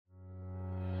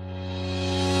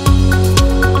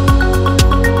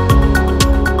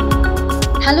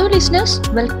Hello, listeners.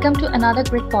 Welcome to another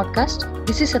great podcast.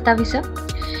 This is Satavisa.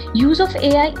 Use of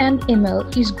AI and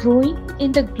ML is growing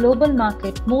in the global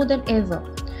market more than ever.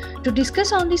 To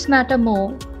discuss on this matter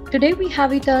more, today we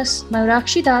have with us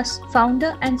Mayurakshi,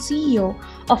 founder and CEO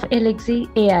of Elixir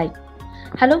AI.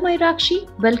 Hello, Mayurakshi.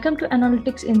 Welcome to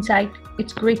Analytics Insight.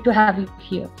 It's great to have you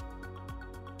here.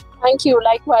 Thank you.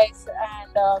 Likewise,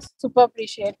 and super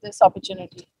appreciate this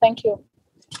opportunity. Thank you.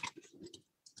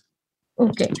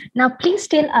 Okay. Now, please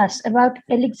tell us about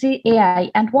Elixir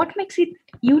AI and what makes it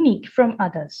unique from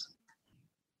others.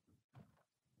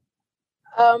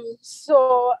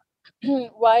 So,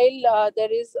 while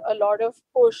there is a lot of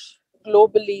push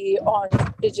globally on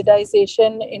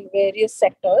digitization in various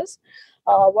sectors,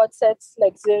 what sets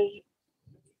Elixir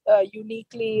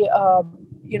uniquely,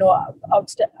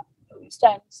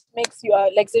 makes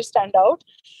Elixir stand out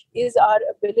is our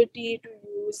ability to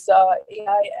use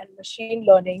AI and machine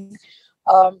learning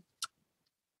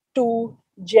to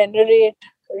generate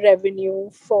revenue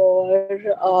for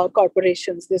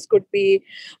corporations. This could be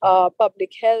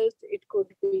public health, it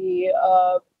could be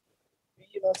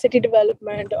city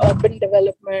development, urban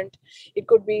development, it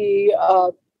could be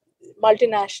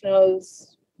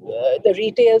multinationals, the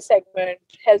retail segment,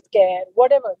 healthcare,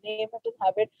 whatever, name it and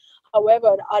have it.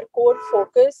 However, our core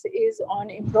focus is on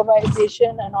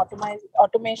improvisation and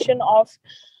automation of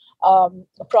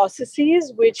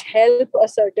processes which help a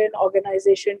certain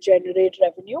organization generate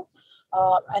revenue.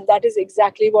 And that is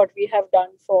exactly what we have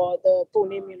done for the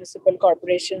Pune Municipal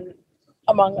Corporation,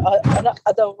 among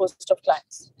other host of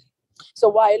clients. So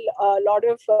while a lot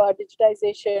of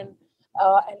digitization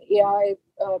and AI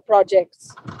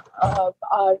projects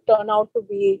turn out to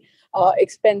be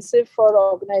expensive for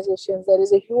organizations, there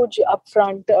is a huge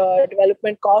upfront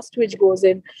development cost which goes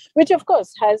in, which of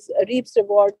course reaps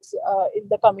rewards in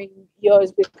the coming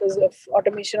years because of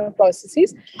automation of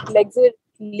processes. Elixir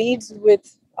leads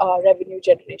with revenue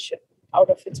generation out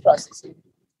of its processes.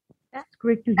 That's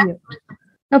great to hear.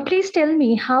 Now, please tell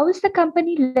me, how is the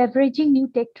company leveraging new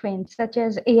tech trends such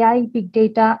as AI, big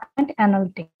data, and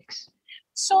analytics?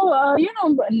 So,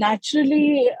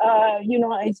 naturally, I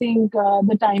think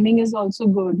the timing is also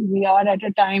good. We are at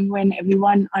a time when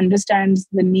everyone understands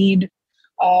the need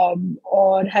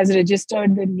or has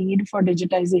registered the need for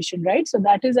digitization, right? So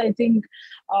that is, I think,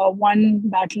 one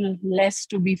battle less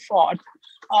to be fought.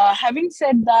 Having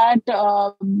said that,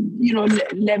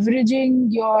 leveraging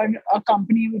your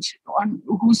company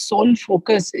whose sole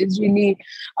focus is really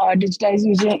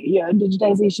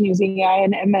digitization using AI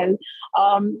and ML,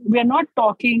 we are not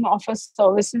talking of a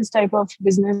services type of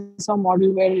business or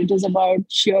model where it is about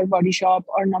sheer body shop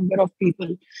or number of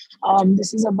people.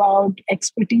 This is about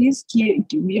expertise,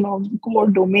 core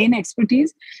domain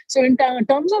expertise. So in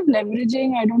terms of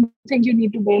leveraging, I don't think you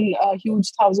need to build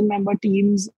huge 1,000-member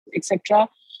teams, etc.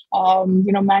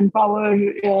 Manpower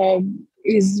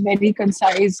is very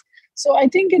concise. So I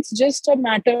think it's just a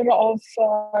matter of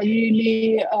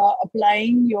really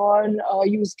applying your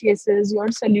use cases,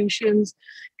 your solutions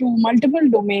to multiple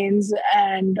domains,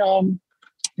 and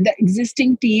the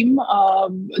existing team,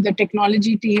 the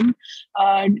technology team,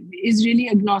 is really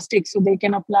agnostic, so they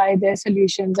can apply their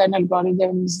solutions and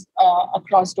algorithms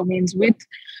across domains with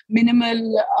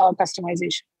minimal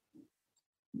customization.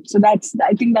 So I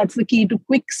think that's the key to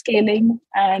quick scaling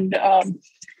and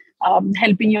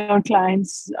helping your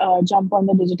clients jump on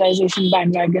the digitization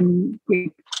bandwagon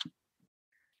quick.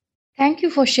 Thank you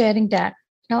for sharing that.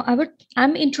 Now,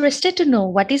 I'm interested to know,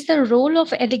 what is the role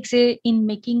of Elixir in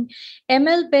making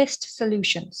ML-based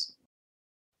solutions?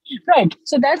 Right.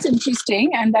 So that's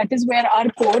interesting. And that is where our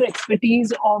core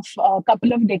expertise of a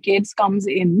couple of decades comes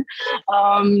in.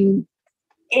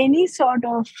 Any sort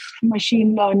of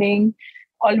machine learning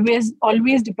always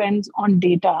depends on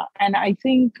data, and I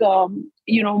think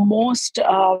most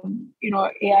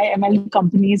AI ML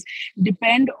companies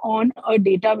depend on a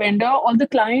data vendor or the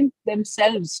client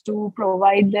themselves to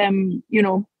provide them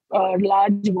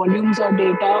large volumes of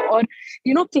data, or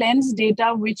cleanse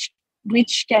data which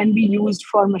can be used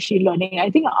for machine learning.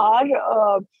 I think our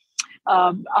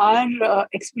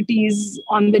expertise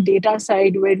on the data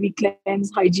side, where we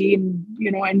cleanse, hygiene,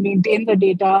 and maintain the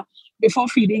data before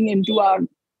feeding into our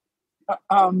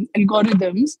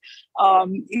algorithms,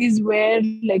 is where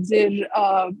Elixir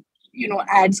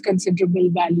adds considerable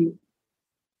value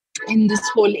in this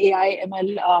whole AI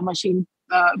ML machine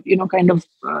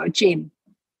chain.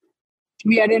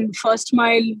 We are in first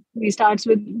mile. We start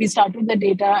with the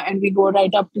data and we go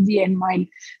right up to the end mile.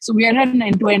 So we are an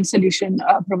end-to-end solution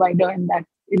provider in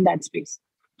that space.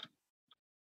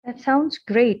 That sounds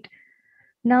great.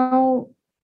 Now,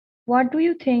 What do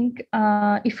you think,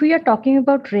 if we are talking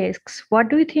about risks, what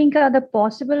do you think are the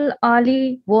possible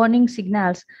early warning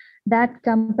signals that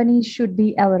companies should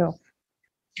be aware of?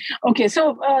 Okay,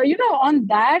 so on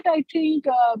that, I think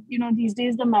these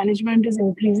days the management is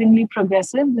increasingly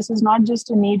progressive. This is not just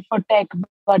a need for tech,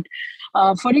 but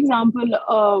for example,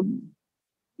 a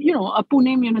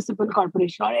Pune Municipal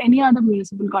Corporation or any other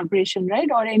municipal corporation, right,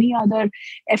 or any other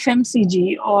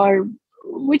FMCG or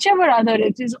whichever other,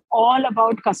 it is all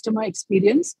about customer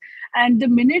experience. And the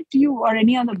minute you, or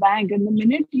any other bank, and the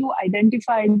minute you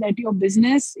identify that your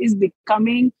business is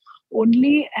becoming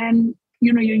only, and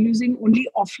you're using only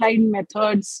offline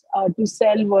methods to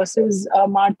sell versus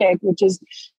martech, which is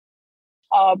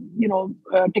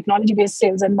technology based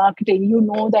sales and marketing, you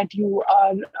know that you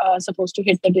are supposed to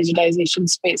hit the digitization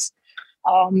space.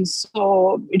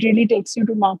 So it really takes you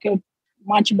to market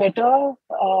much better,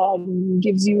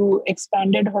 gives you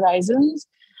expanded horizons.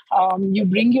 You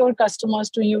bring your customers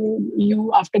to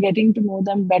you after getting to know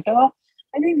them better.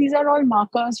 I think these are all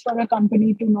markers for a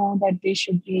company to know that they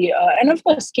should be, and of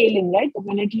course, scaling. Right, the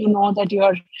minute you know that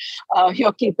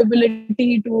your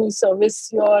capability to service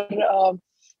your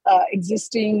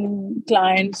existing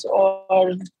clients,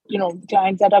 or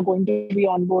clients that are going to be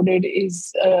onboarded,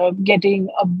 is getting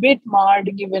a bit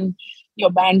marred given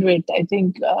your bandwidth. I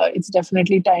think it's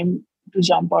definitely time to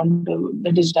jump onto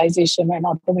the digitization and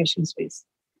automation space.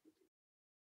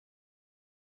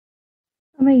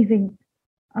 Amazing.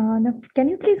 Now, can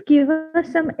you please give us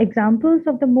some examples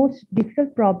of the most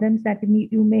difficult problems that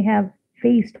you may have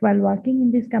faced while working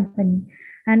in this company,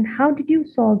 and how did you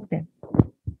solve them?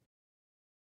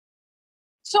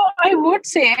 So I would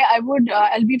say,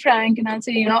 I'll be frank and I'll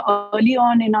say, early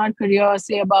on in our career,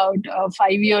 say about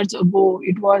 5 years ago,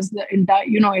 it was the entire,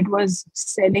 it was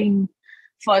selling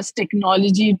first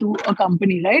technology to a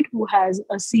company, right, who has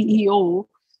a CEO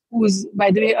who's,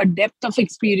 by the way, a depth of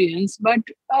experience. But,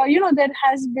 there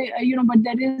has been, but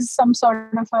there is some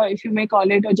sort of if you may call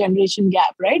it a generation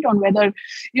gap, right, on whether,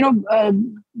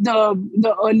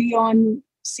 the early on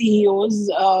CEOs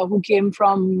who came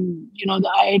from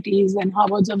the IITs and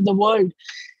Harvards of the world,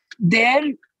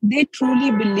 they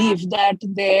truly believe that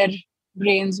their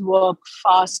brains work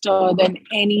faster than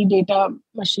any data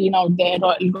machine out there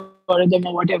or algorithm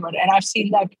or whatever. And I've seen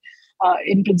that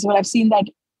in principle. I've seen that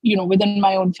within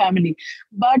my own family.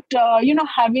 But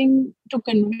having to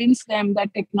convince them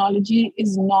that technology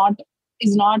is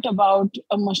not about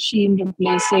a machine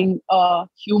replacing a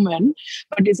human,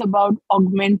 but it's about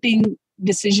augmenting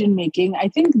decision making. I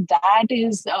think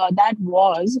that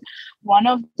was one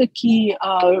of the key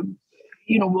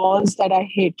walls that I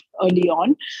hit early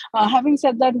on. Having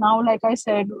said that, now, like I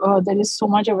said, there is so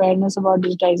much awareness about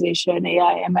digitization,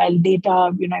 AI, ML,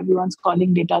 data. Everyone's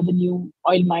calling data the new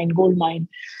oil mine, gold mine.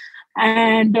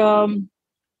 And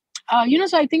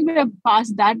so I think we have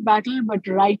passed that battle. But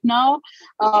right now,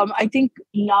 I think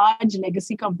large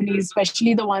legacy companies,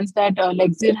 especially the ones that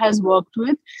Elixir has worked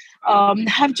with,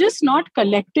 have just not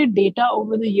collected data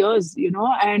over the years,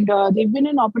 and they've been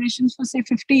in operations for, say,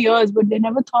 50 years, but they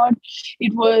never thought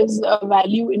it was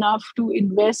value enough to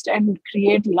invest and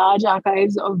create large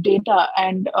archives of data.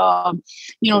 And,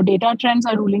 data trends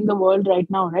are ruling the world right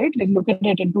now, right? Like, look at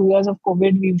it. In 2 years of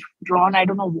COVID, we've drawn, I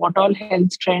don't know what all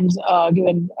health trends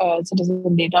given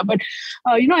citizen data. But,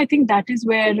 I think that is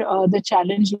where the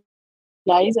challenge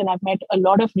lies. And I've met a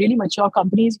lot of really mature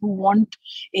companies who want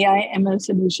AI ML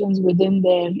solutions within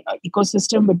their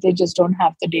ecosystem, but they just don't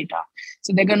have the data.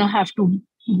 So they're going to have to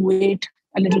wait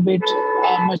a little bit,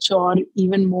 mature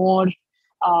even more,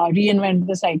 reinvent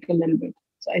the cycle a little bit.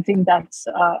 So I think that's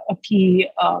a key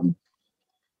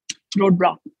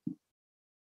roadblock.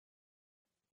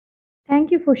 Thank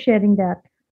you for sharing that.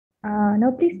 Now,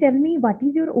 please tell me, what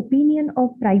is your opinion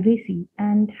of privacy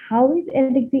and how is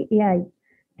Elixir AI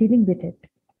dealing with it?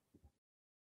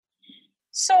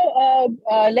 So,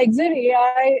 Elixir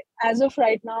AI, as of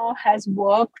right now, has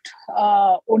worked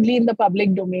only in the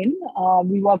public domain.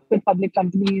 We work with public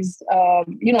companies,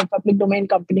 public domain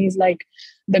companies like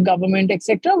the government,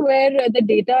 etc., where the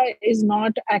data is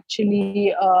not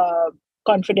actually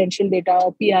confidential data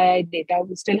or PII data.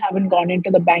 We still haven't gone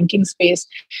into the banking space.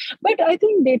 But I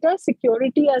think data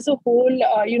security as a whole,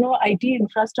 IT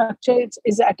infrastructure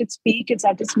is at its peak, it's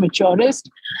at its maturest.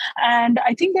 And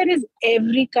I think there is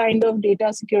every kind of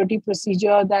data security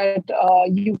procedure that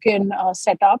you can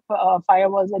set up,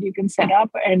 firewalls that you can set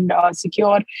up and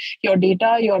secure your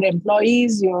data, your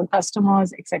employees, your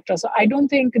customers, etc. So I don't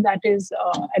think that is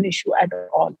an issue at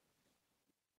all.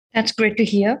 That's great to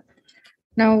hear.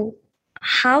 Now,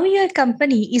 how your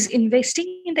company is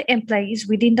investing in the employees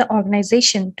within the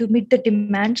organization to meet the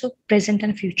demands of present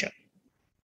and future?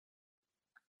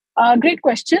 Great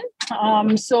question. AI,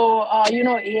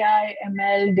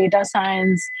 ML, data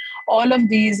science, all of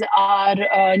these are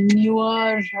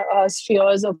newer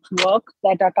spheres of work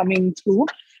that are coming through.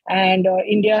 And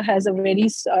India has a very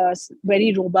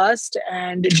robust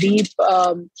and deep,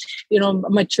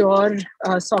 mature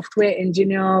software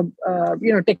engineer,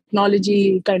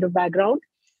 technology kind of background.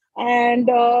 And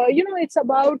it's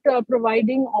about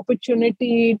providing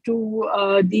opportunity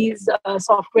to these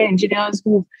software engineers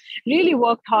who've really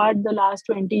worked hard the last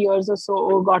 20 years or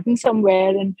so, gotten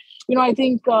somewhere. And I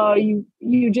think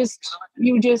you just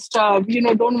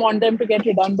don't want them to get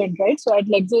redundant, right? So at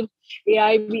Elixir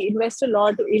AI, we invest a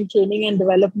lot in training and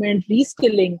development,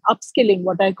 reskilling, upskilling,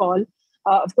 what I call.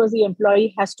 Of course, the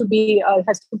employee has to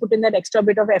put in that extra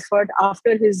bit of effort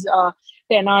after his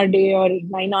 10-hour day or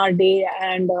 9-hour day,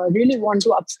 and really want to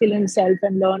upskill himself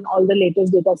and learn all the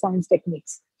latest data science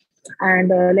techniques.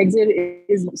 And Elixir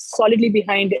is solidly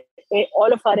behind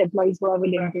all of our employees who are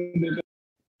willing to do this.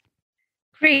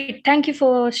 Great. Thank you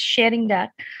for sharing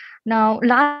that. Now,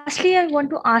 lastly, I want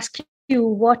to ask you,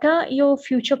 what are your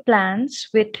future plans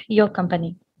with your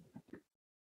company?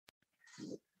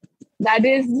 That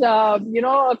is, a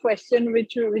question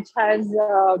which has,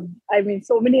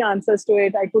 so many answers to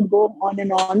it. I could go on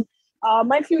and on.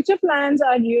 My future plans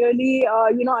are really,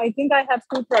 I think I have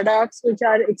two products which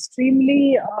are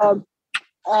extremely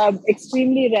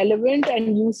relevant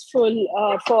and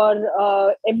useful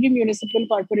for every municipal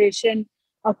corporation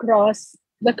across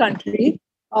the country.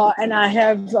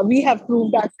 And we have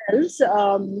proved ourselves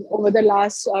over the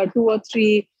last 2 or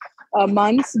 3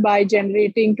 months by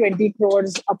generating 20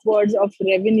 crores upwards of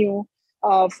revenue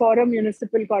for a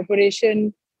municipal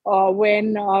corporation,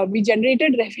 when we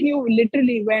generated revenue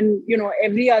literally when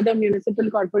every other municipal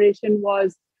corporation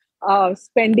was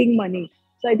spending money.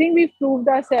 So I think we've proved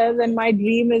ourselves, and my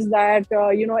dream is that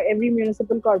every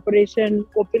municipal corporation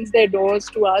opens their doors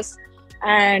to us,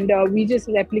 and we just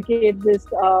replicate this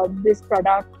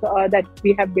product that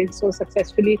we have built so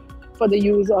successfully for the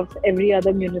use of every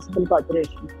other municipal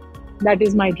corporation. That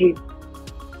is my dream.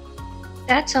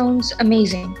 That sounds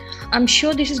amazing. I'm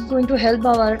sure this is going to help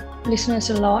our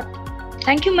listeners a lot.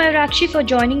 Thank you, Mayurakshi, for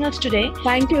joining us today.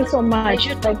 Thank you so much.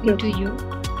 Pleasure talking to you.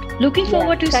 Looking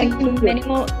forward to seeing many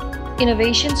more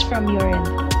innovations from your end.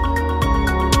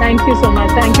 Thank you so much.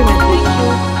 Thank you, Matthew.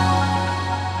 Thank you.